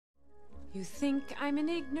You think I'm an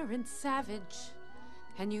ignorant savage,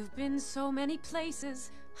 and you've been so many places,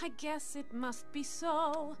 I guess it must be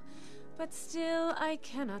so. But still I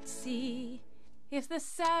cannot see if the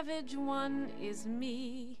savage one is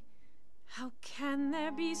me. How can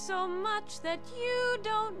there be so much that you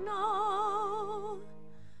don't know?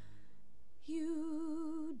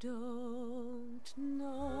 You don't know.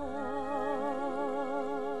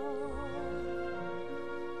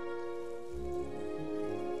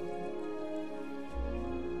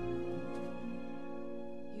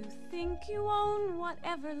 You think you own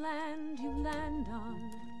whatever land you land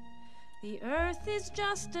on. The earth is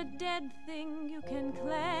just a dead thing you can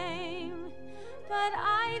claim. But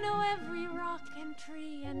I know every rock and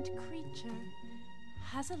tree and creature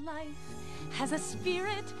has a life, has a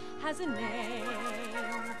spirit, has a name.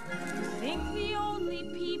 You think the only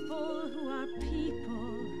people who are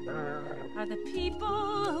people are the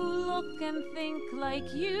people who look and think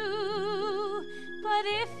like you. But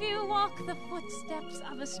if you walk the footsteps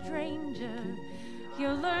of a stranger,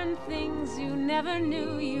 you'll learn things you never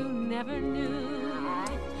knew, you never knew.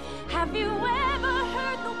 Have you ever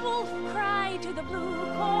heard the wolf cry to the blue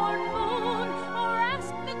corn moon, or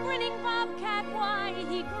ask the grinning bobcat why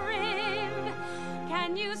he grinned?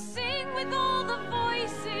 Can you sing with all the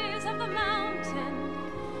voices of the mountain?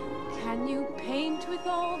 Can you paint with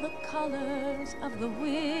all the colors of the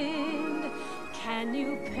wind? Can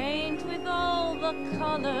you paint with all the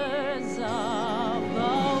colors of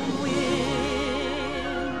the wind?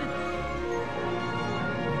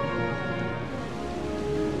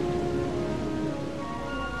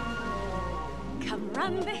 Come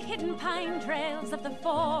run the hidden pine trails of the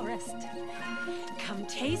forest. Come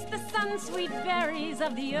taste the sun-sweet berries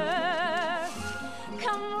of the earth.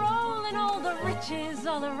 Come roll in all the riches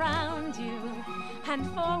all around you, and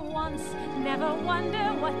for once never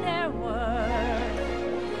wonder what they're worth.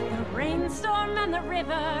 The rainstorm and the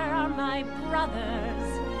river are my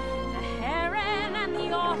brothers. The heron and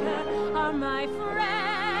the otter are my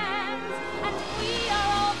friends. And we are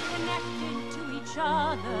all connected to each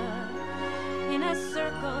other in a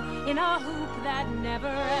circle, in a hoop that never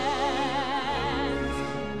ends.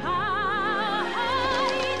 High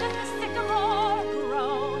does the sycamore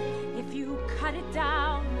grow. If you cut it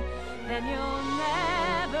down, then you'll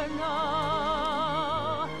never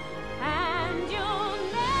know. And you'll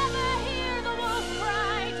never hear the wolf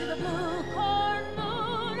cry to the blue corn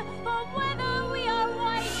moon. For whether we are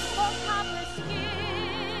white or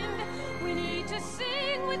copper-skinned, we need to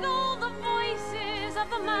sing with all the voices of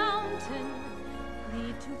the mountain.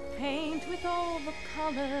 Need to paint with all the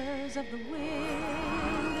colors of the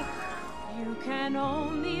wind. You can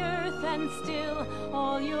own the earth, and still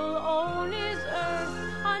all you'll own is earth,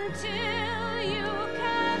 until you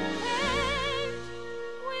can paint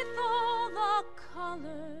with all the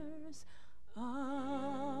colors